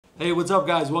Hey, what's up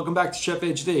guys? Welcome back to Chef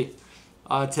HD.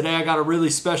 Today I got a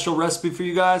really special recipe for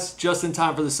you guys, just in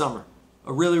time for the summer.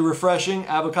 A really refreshing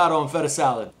avocado and feta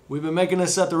salad. We've been making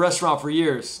this at the restaurant for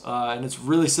years, and it's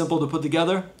really simple to put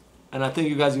together, and I think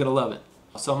you guys are gonna love it.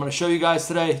 So I'm gonna show you guys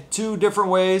today 2 different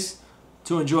ways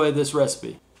to enjoy this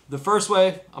recipe. The first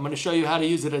way, I'm gonna show you how to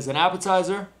use it as an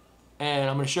appetizer, and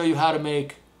I'm gonna show you how to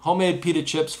make homemade pita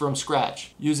chips from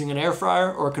scratch using an air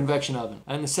fryer or a convection oven.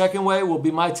 And the second way will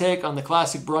be my take on the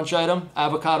classic brunch item,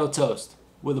 avocado toast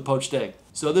with a poached egg.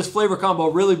 So this flavor combo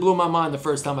really blew my mind the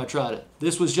first time I tried it.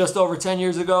 This was just over 10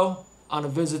 years ago on a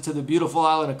visit to the beautiful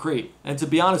island of Crete. And to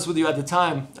be honest with you, at the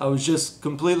time, I was just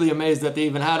completely amazed that they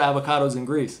even had avocados in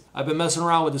Greece. I've been messing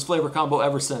around with this flavor combo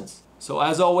ever since. So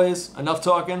as always, enough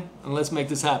talking, and let's make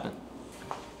this happen.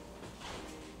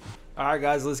 All right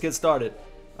guys, let's get started.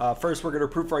 First, we're going to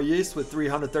proof our yeast with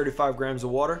 335 grams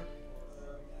of water,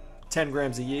 10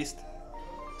 grams of yeast,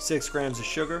 6 grams of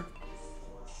sugar,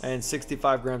 and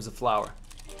 65 grams of flour.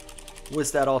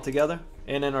 Whisk that all together.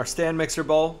 And in our stand mixer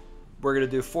bowl, we're going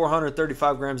to do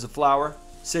 435 grams of flour,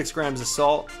 6 grams of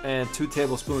salt, and 2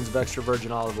 tablespoons of extra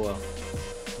virgin olive oil.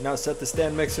 Now set the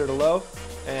stand mixer to low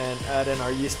and add in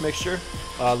our yeast mixture.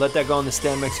 Let that go in the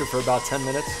stand mixer for about 10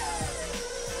 minutes.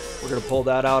 We're going to pull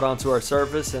that out onto our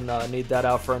surface and knead that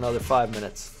out for another 5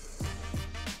 minutes.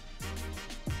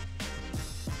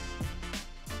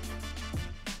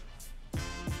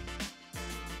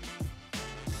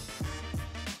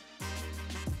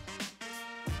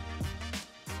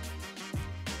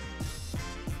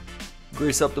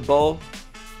 Grease up the bowl,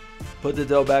 put the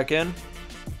dough back in,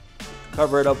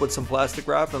 cover it up with some plastic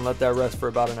wrap and let that rest for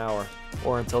about an hour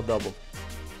or until doubled.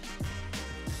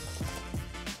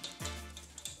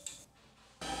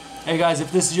 Hey guys,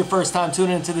 if this is your first time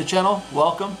tuning into the channel,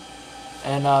 welcome.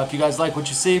 And if you guys like what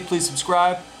you see, please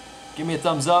subscribe, give me a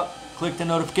thumbs up, click the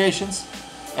notifications,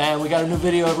 and we got a new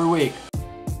video every week.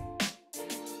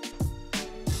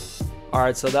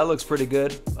 Alright, so that looks pretty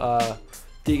good.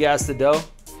 Degas the dough,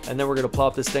 and then we're going to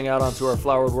plop this thing out onto our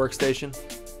floured workstation.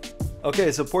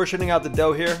 Okay, so portioning out the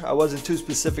dough here, I wasn't too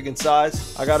specific in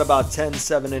size. I got about 10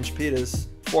 7-inch pitas.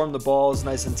 Form the balls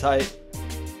nice and tight.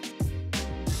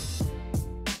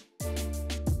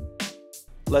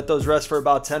 Let those rest for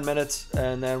about 10 minutes,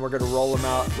 and then we're going to roll them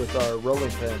out with our rolling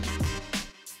pin.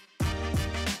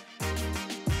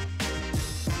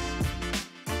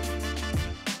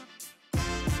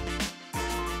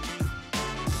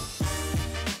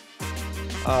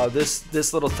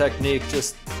 This little technique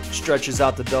just stretches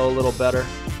out the dough a little better.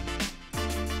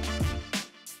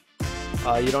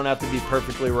 You don't have to be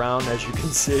perfectly round, as you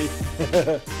can see.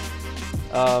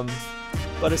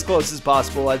 But as close as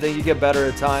possible. I think you get better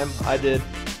at time. I did,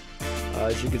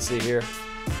 as you can see here.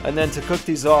 And then to cook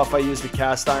these off, I used a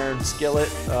cast iron skillet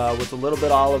with a little bit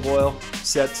of olive oil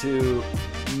set to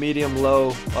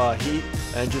medium-low heat,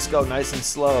 and just go nice and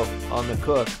slow on the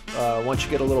cook. Once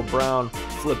you get a little brown,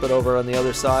 flip it over on the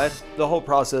other side. The whole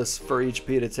process for each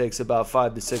pita takes about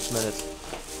 5 to 6 minutes.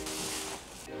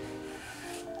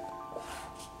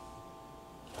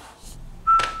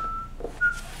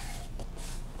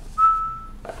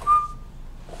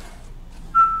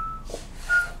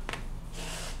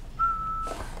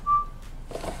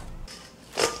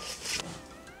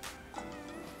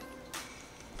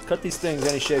 Cut these things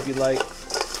any shape you like.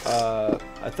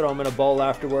 I throw them in a bowl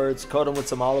afterwards, coat them with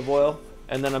some olive oil,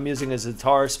 and then I'm using a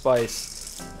za'atar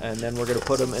spice, and then we're going to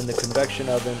put them in the convection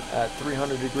oven at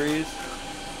 300 degrees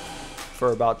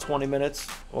for about 20 minutes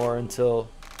or until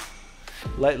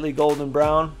lightly golden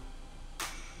brown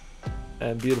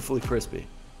and beautifully crispy.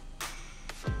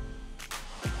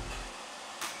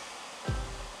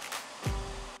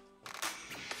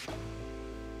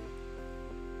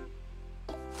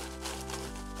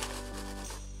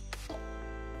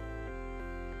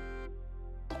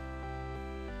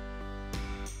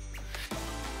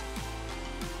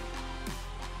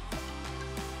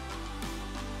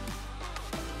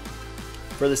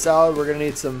 For the salad, we're going to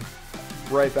need some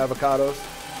ripe avocados,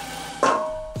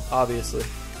 obviously.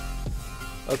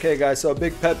 Okay guys, so a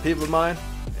big pet peeve of mine,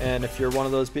 and if you're one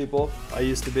of those people, I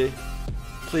used to be,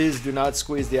 please do not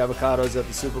squeeze the avocados at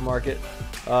the supermarket.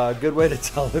 A good way to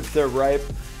tell if they're ripe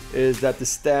is that the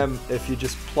stem, if you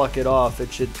just pluck it off,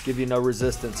 it should give you no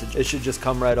resistance. It should just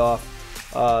come right off.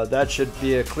 That should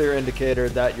be a clear indicator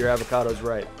that your avocado is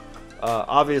ripe.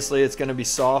 Obviously it's going to be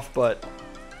soft, but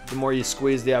the more you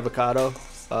squeeze the avocado,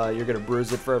 you're going to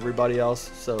bruise it for everybody else,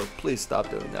 so please stop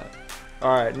doing that.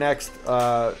 Alright, next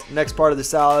part of the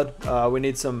salad, we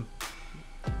need some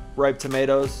ripe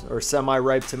tomatoes, or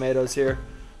semi-ripe tomatoes here.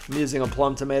 I'm using a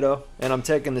plum tomato, and I'm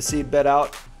taking the seed bed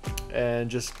out and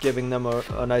just giving them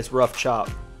a nice rough chop.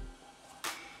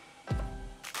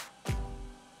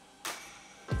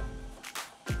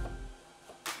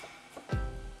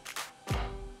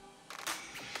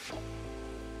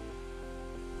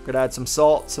 I'm gonna add some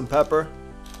salt, some pepper,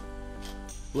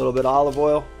 a little bit of olive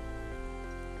oil,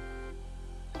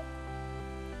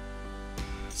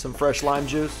 some fresh lime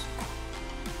juice,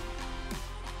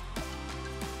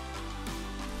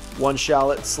 1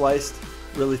 shallot sliced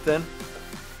really thin,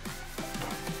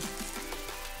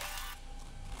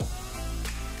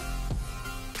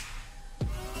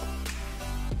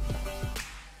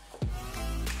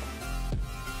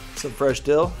 some fresh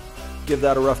dill, give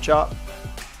that a rough chop,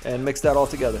 and mix that all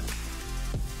together.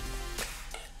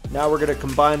 Now we're going to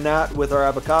combine that with our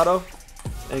avocado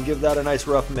and give that a nice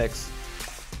rough mix.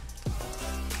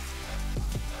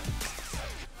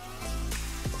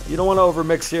 You don't want to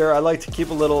overmix here. I like to keep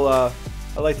a little, I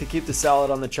like to keep the salad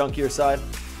on the chunkier side.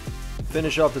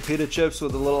 Finish off the pita chips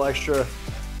with a little extra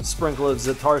sprinkle of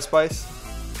za'atar spice.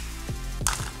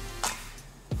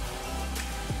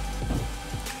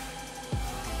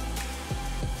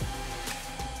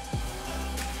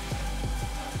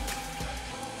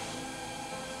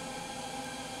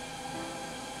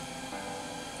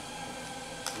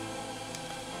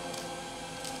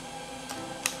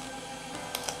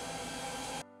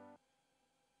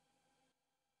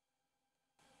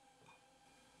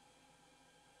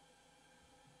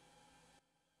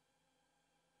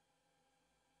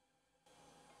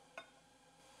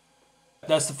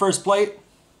 That's the first plate.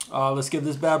 Let's give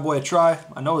this bad boy a try.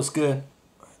 I know it's good.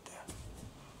 Right there.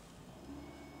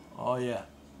 Oh yeah.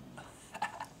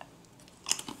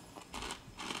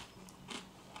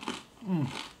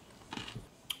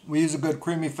 We use a good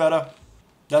creamy feta.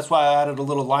 That's why I added a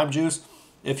little lime juice.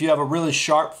 If you have a really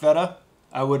sharp feta,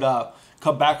 I would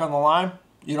cut back on the lime.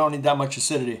 You don't need that much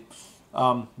acidity.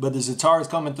 But the za'atar is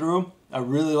coming through. I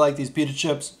really like these pita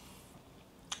chips.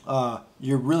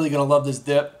 You're really gonna love this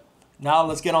dip. Now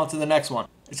let's get on to the next one.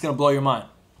 It's gonna blow your mind.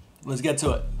 Let's get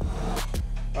to it.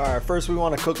 All right, first we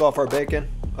wanna cook off our bacon.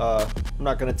 I'm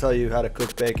not gonna tell you how to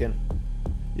cook bacon.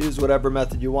 Use whatever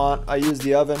method you want. I use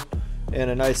the oven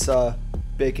and a nice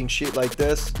baking sheet like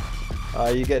this.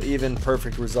 You get even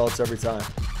perfect results every time.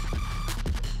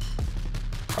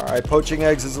 All right, poaching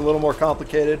eggs is a little more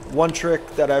complicated. One trick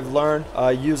that I've learned,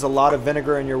 use a lot of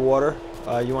vinegar in your water.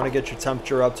 You want to get your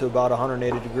temperature up to about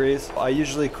 180 degrees. I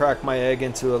usually crack my egg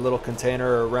into a little container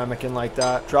or a ramekin like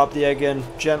that. Drop the egg in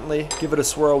gently, give it a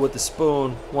swirl with the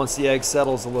spoon. Once the egg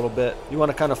settles a little bit, you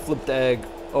want to kind of flip the egg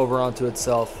over onto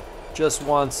itself just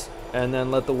once and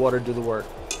then let the water do the work.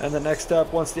 And the next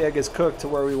step, once the egg is cooked to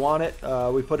where we want it,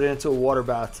 we put it into a water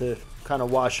bath to kind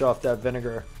of wash off that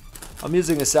vinegar. I'm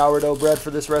using a sourdough bread for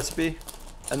this recipe,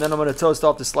 and then I'm going to toast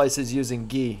off the slices using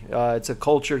ghee. It's a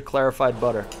cultured clarified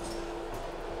butter.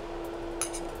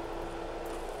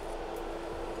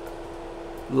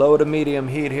 Low to medium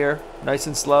heat here, nice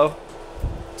and slow,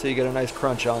 so you get a nice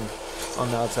crunch on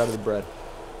the outside of the bread.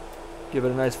 Give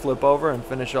it a nice flip over and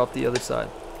finish off the other side.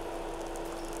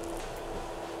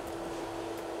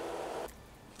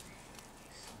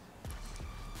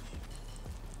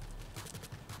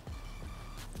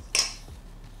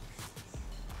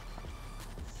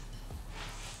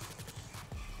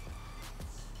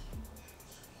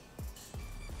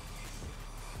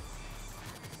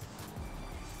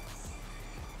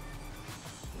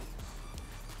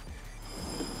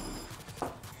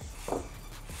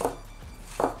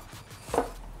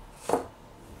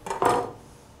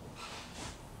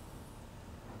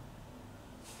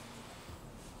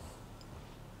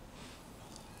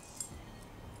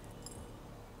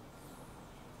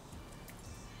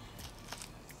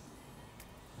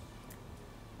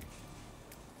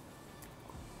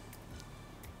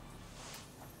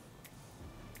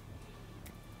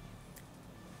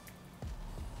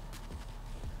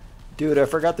 Dude, I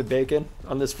forgot the bacon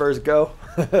on this first go,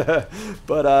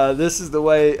 but this is the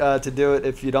way to do it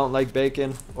if you don't like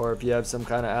bacon or if you have some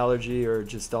kind of allergy or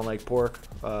just don't like pork.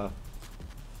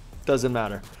 Doesn't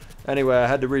matter. Anyway, I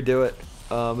had to redo it,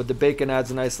 but the bacon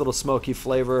adds a nice little smoky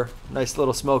flavor, nice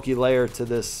little smoky layer to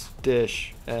this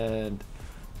dish, and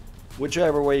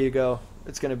whichever way you go,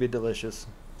 it's going to be delicious.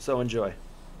 So enjoy.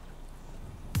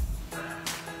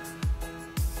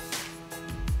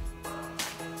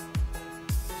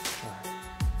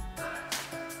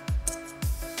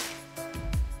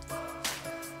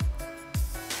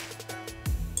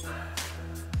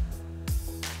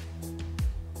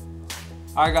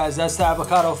 Alright guys, that's the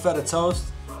avocado feta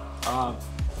toast.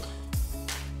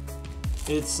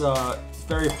 It's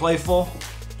very playful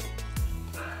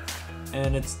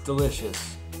and it's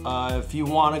delicious. If you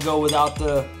want to go without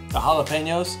the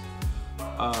jalapenos,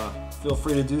 feel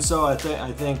free to do so. I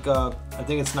think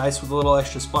it's nice with a little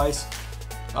extra spice.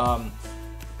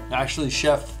 Actually,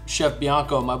 Chef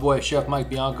Bianco, my boy Chef Mike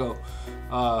Bianco,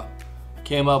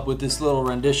 came up with this little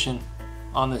rendition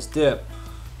on this dip,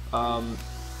 and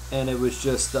it was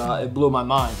just it blew my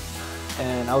mind.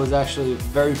 And I was actually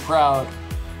very proud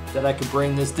that I could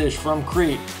bring this dish from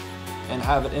Crete and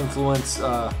have it influence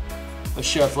a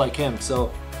chef like him.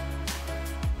 So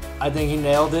I think he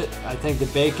nailed it. I think the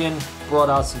bacon brought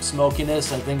out some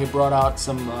smokiness. I think it brought out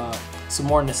some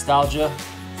more nostalgia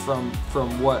from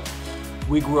what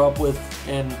we grew up with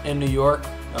in New York.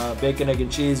 Bacon, egg,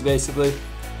 and cheese, basically,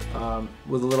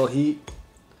 with a little heat.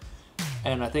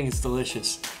 And I think it's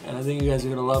delicious. And I think you guys are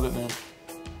gonna love it, man.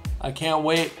 I can't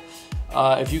wait.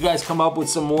 If you guys come up with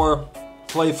some more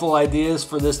playful ideas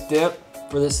for this dip,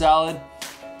 for this salad,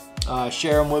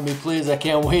 share them with me, please. I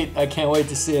can't wait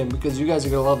to see them, because you guys are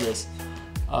gonna love this.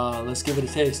 Let's give it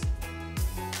a taste.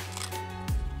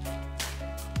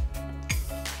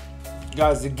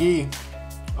 Guys, the ghee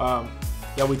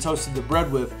that we toasted the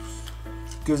bread with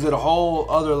gives it a whole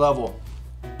other level.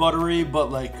 Buttery,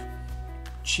 but like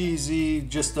cheesy,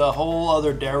 just a whole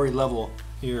other dairy level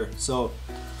here. So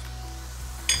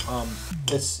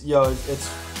it's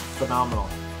phenomenal.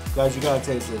 Guys, you gotta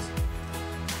taste this.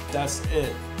 That's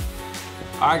it.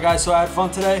 Alright guys, so I had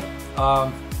fun today.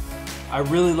 I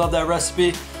really love that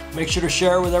recipe. Make sure to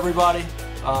share it with everybody.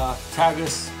 Tag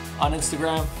us on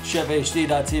Instagram,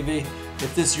 chefhd.tv.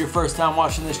 If this is your first time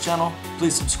watching this channel,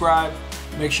 please subscribe.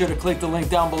 Make sure to click the link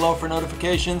down below for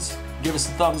notifications. Give us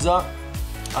a thumbs up.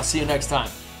 I'll see you next time.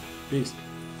 Peace.